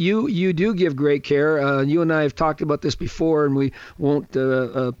know that you do give great care. You and I have talked about this before, and we won't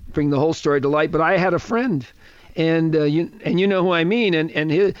bring the whole story to light, but I had a friend, and you know who I mean,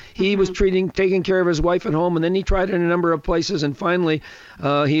 and he was taking care of his wife at home, and then he tried it in a number of places, and finally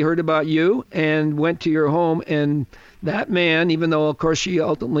he heard about you and went to your home, and that man, even though, of course, she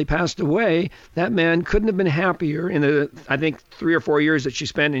ultimately passed away, that man couldn't have been happier in the, I think, 3 or 4 years that she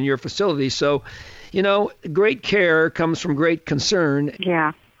spent in your facility. So, great care comes from great concern.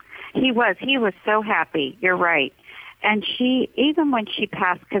 Yeah, he was so happy. You're right. And even when she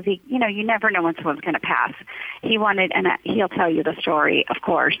passed, because you never know when someone's going to pass. He wanted, and he'll tell you the story, of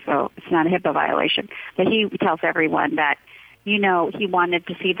course, so it's not a HIPAA violation, but he tells everyone that, he wanted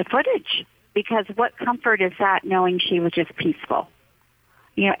to see the footage. Because what comfort is that, knowing she was just peaceful?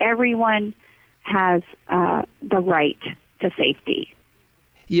 Everyone has the right to safety.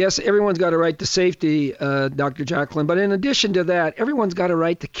 Yes, everyone's got a right to safety, Dr. Jacqueline. But in addition to that, everyone's got a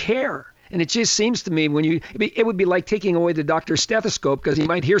right to care. And it just seems to me it would be like taking away the doctor's stethoscope because he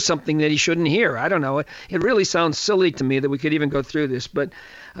might hear something that he shouldn't hear. I don't know. It really sounds silly to me that we could even go through this. But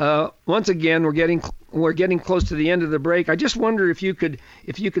once again, we're getting close to the end of the break. I just wonder if you could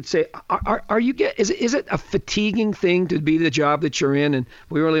say, is it a fatiguing thing to be the job that you're in? And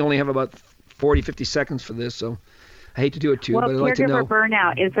we really only have about 40, 50 seconds for this, so I hate to do it to you, but I'd like to know. Caregiver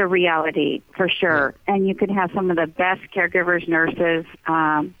burnout is a reality for sure, and you could have some of the best caregivers, nurses,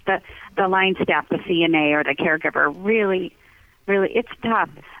 the line staff, the CNA or the caregiver. Really, really, it's tough.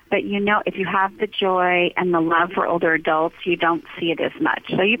 But if you have the joy and the love for older adults, you don't see it as much.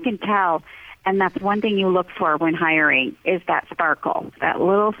 So you can tell, and that's one thing you look for when hiring is that sparkle, that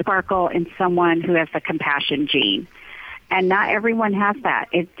little sparkle in someone who has the compassion gene. And not everyone has that.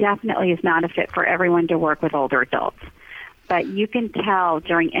 It definitely is not a fit for everyone to work with older adults. But you can tell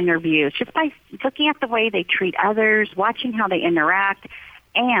during interviews, just by looking at the way they treat others, watching how they interact,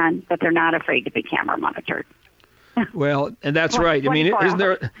 and that they're not afraid to be camera monitored. Well, and that's right. I mean, isn't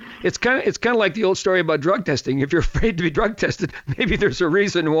there? It's kind of like the old story about drug testing. If you're afraid to be drug tested, maybe there's a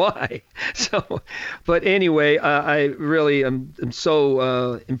reason why. So, but anyway, I really am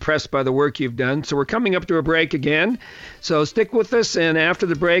so impressed by the work you've done. So we're coming up to a break again. So stick with us, and after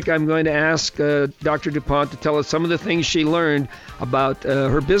the break, I'm going to ask Dr. DuPont to tell us some of the things she learned about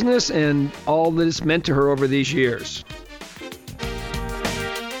her business and all that it's meant to her over these years.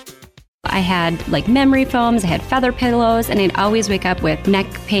 I had like memory foams, I had feather pillows, and I'd always wake up with neck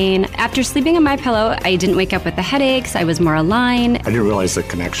pain. After sleeping on MyPillow, I didn't wake up with the headaches. I was more aligned. I didn't realize the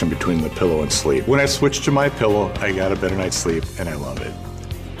connection between the pillow and sleep. When I switched to MyPillow, I got a better night's sleep, and I love it.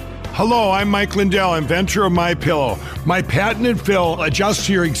 Hello, I'm Mike Lindell, inventor of MyPillow. My patented fill adjusts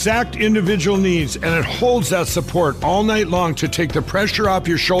to your exact individual needs, and it holds that support all night long to take the pressure off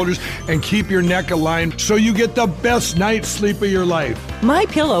your shoulders and keep your neck aligned so you get the best night's sleep of your life.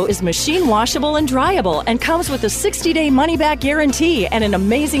 MyPillow is machine washable and dryable and comes with a 60-day money-back guarantee and an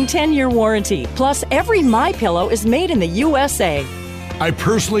amazing 10-year warranty. Plus, every MyPillow is made in the USA. I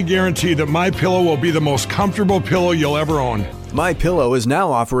personally guarantee that MyPillow will be the most comfortable pillow you'll ever own. MyPillow is now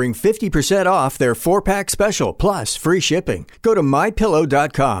offering 50% off their 4-pack special plus free shipping. Go to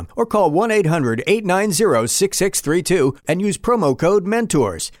MyPillow.com or call 1-800-890-6632 and use promo code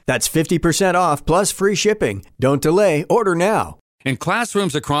MENTORS. That's 50% off plus free shipping. Don't delay. Order now. In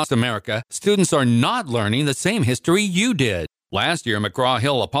classrooms across America, students are not learning the same history you did. Last year,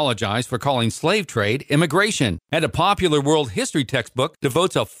 McGraw-Hill apologized for calling slave trade immigration, and a popular world history textbook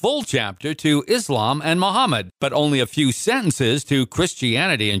devotes a full chapter to Islam and Muhammad, but only a few sentences to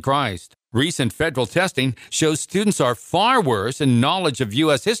Christianity and Christ. Recent federal testing shows students are far worse in knowledge of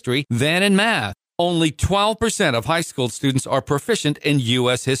U.S. history than in math. Only 12% of high school students are proficient in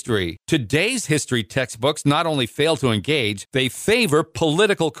U.S. history. Today's history textbooks not only fail to engage, they favor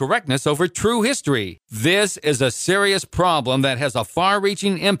political correctness over true history. This is a serious problem that has a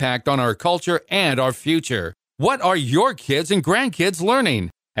far-reaching impact on our culture and our future. What are your kids and grandkids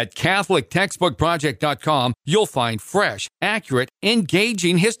learning? At CatholicTextbookProject.com, you'll find fresh, accurate,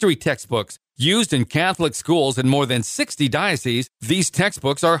 engaging history textbooks. Used in Catholic schools in more than 60 dioceses, these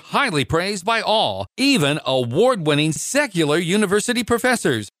textbooks are highly praised by all, even award-winning secular university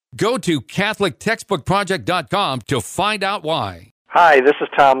professors. Go to CatholicTextbookProject.com to find out why. Hi, this is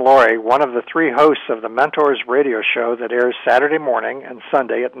Tom Laurie, one of the 3 hosts of the Mentors radio show that airs Saturday morning and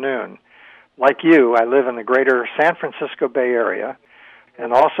Sunday at noon. Like you, I live in the greater San Francisco Bay Area,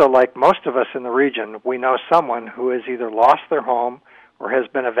 and also like most of us in the region, we know someone who has either lost their home or has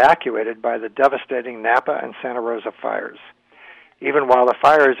been evacuated by the devastating Napa and Santa Rosa fires. Even while the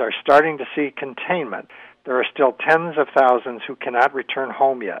fires are starting to see containment, there are still tens of thousands who cannot return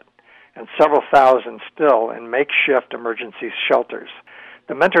home yet, and several thousand still in makeshift emergency shelters.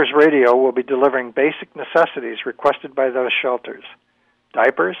 The Mentors Radio will be delivering basic necessities requested by those shelters: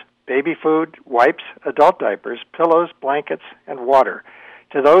 diapers, baby food, wipes, adult diapers, pillows, blankets, and water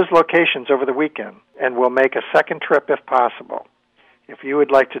to those locations over the weekend, and will make a second trip if possible. If you would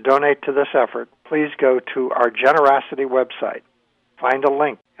like to donate to this effort, please go to our generosity website. Find a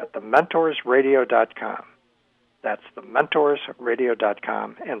link at thementorsradio.com. That's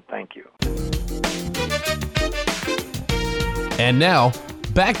thementorsradio.com, and thank you. And now,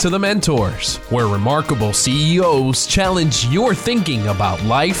 back to the Mentors, where remarkable CEOs challenge your thinking about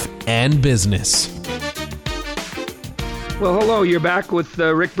life and business. Well, hello. You're back with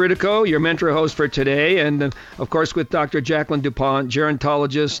Rick Brutocao, your mentor host for today, and of course with Dr. Jacqueline DuPont,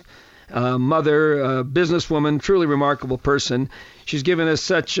 gerontologist, mother, businesswoman, truly remarkable person. She's given us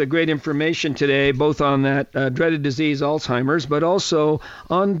such great information today, both on that dreaded disease, Alzheimer's, but also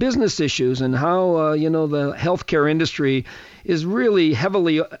on business issues and how, the healthcare industry is really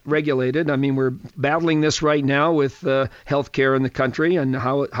heavily regulated. I mean, we're battling this right now with healthcare in the country and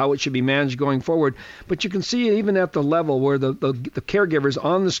how it should be managed going forward. But you can see even at the level where the caregivers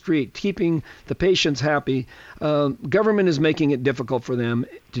on the street, keeping the patients happy, government is making it difficult for them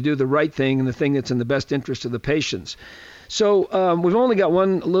to do the right thing and the thing that's in the best interest of the patients. So we've only got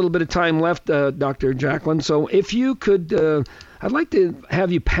one little bit of time left, Dr. Jacqueline. So if you could, I'd like to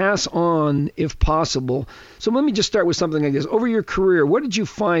have you pass on, if possible. So let me just start with something like this. Over your career, what did you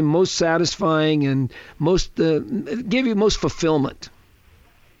find most satisfying and gave you most fulfillment?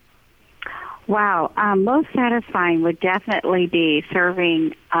 Wow. Most satisfying would definitely be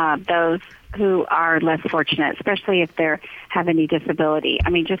serving those who are less fortunate, especially if they have any disability. I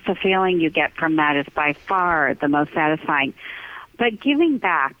mean, just the feeling you get from that is by far the most satisfying. But giving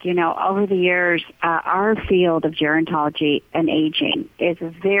back, over the years, our field of gerontology and aging is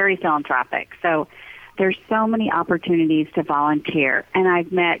very philanthropic. So there's so many opportunities to volunteer. And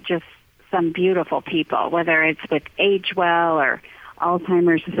I've met just some beautiful people, whether it's with Age Well or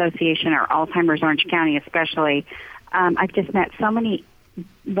Alzheimer's Association or Alzheimer's Orange County especially. I've just met so many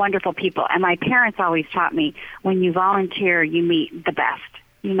wonderful people. And my parents always taught me, when you volunteer, you meet the best.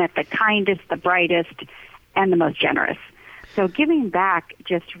 You met the kindest, the brightest, and the most generous. So giving back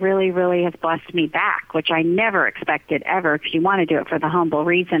just really, really has blessed me back, which I never expected ever, because you want to do it for the humble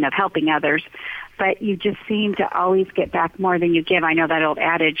reason of helping others. But you just seem to always get back more than you give. I know that old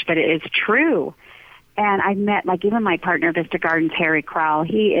adage, but it is true. And I've met, like, even my partner, Vista Gardens, Harry Crowell.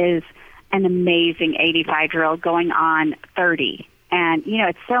 He is an amazing 85-year-old going on 30. And, you know,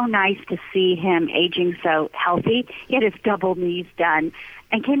 it's so nice to see him aging so healthy. He had his double knees done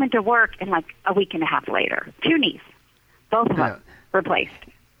and came into work, and like a week and a half later, 2 knees, both of them replaced.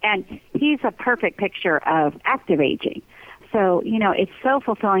 And he's a perfect picture of active aging. So, you know, it's so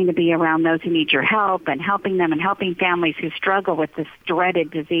fulfilling to be around those who need your help and helping them and helping families who struggle with this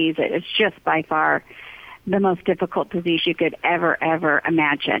dreaded disease. It's just by far the most difficult disease you could ever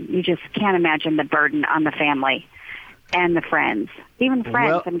imagine. You just can't imagine the burden on the family and the friends, even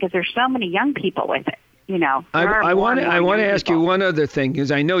friends, because there's so many young people with it. You know, I want to ask you one other thing,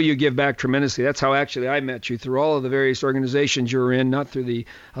 because I know you give back tremendously. That's how actually I met you, through all of the various organizations you were in, not through the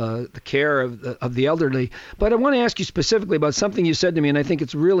care of the elderly. But I want to ask you specifically about something you said to me, and I think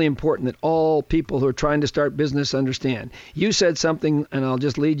it's really important that all people who are trying to start business understand. You said something, and I'll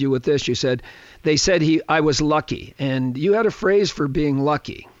just lead you with this. You said, they said I was lucky, and you had a phrase for being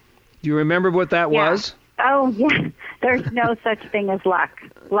lucky. Do you remember what that was? Oh, yeah. There's no such thing as luck.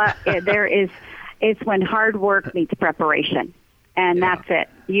 There is. It's when hard work meets preparation, and that's it.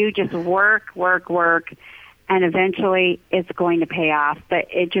 You just work, and eventually it's going to pay off. But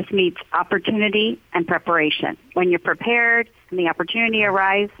it just meets opportunity and preparation. When you're prepared and the opportunity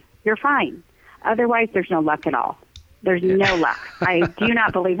arrives, you're fine. Otherwise, there's no luck at all. There's no luck. I do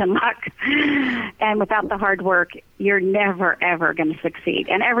not believe in luck. And without the hard work, you're never, ever going to succeed.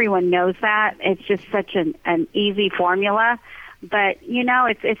 And everyone knows that. It's just such an easy formula. But, you know,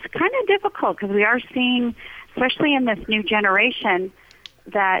 it's kind of difficult, because we are seeing, especially in this new generation,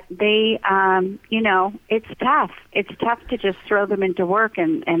 that they, you know, it's tough. It's tough to just throw them into work,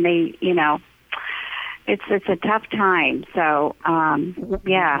 and they, you know, it's a tough time. So,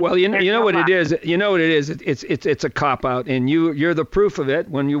 yeah. Well, you know what it is. You know what it is. It's a cop out, and you're the proof of it.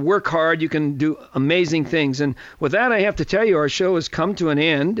 When you work hard, you can do amazing things. And with that, I have to tell you, our show has come to an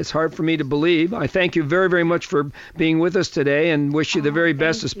end. It's hard for me to believe. I thank you very, very much for being with us today, and wish you the very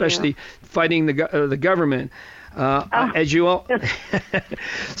best, especially fighting the government. As you all.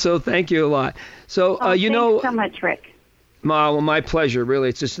 So thank you a lot. So you know. Thanks so much, Rick. Well, my pleasure, really.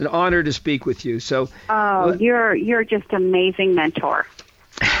 It's just an honor to speak with you. So, you're just an amazing mentor.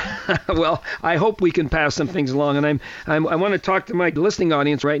 Well, I hope we can pass some things along, and I want to talk to my listening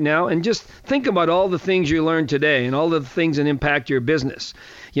audience right now, and just think about all the things you learned today, and all the things that impact your business.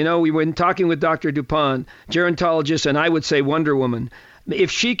 You know, we were talking with Dr. DuPont, gerontologist, and I would say Wonder Woman. If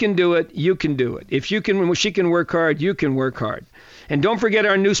she can do it, you can do it. If she can work hard, you can work hard. And don't forget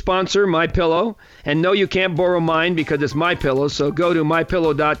our new sponsor, MyPillow. And no, you can't borrow mine, because it's MyPillow. So go to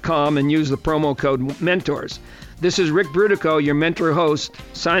mypillow.com and use the promo code MENTORS. This is Rick Brutocao, your mentor host,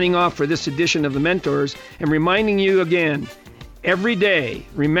 signing off for this edition of The Mentors, and reminding you again, every day,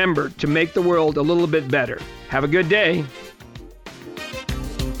 remember to make the world a little bit better. Have a good day.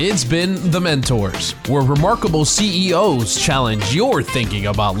 It's been The Mentors, where remarkable CEOs challenge your thinking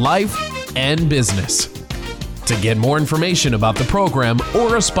about life and business. To get more information about the program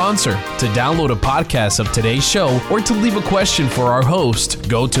or a sponsor, to download a podcast of today's show, or to leave a question for our host,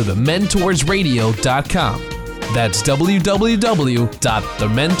 go to thementorsradio.com. That's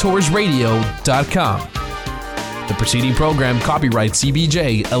www.thementorsradio.com. The preceding program copyright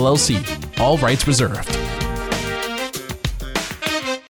CBJ LLC. All rights reserved.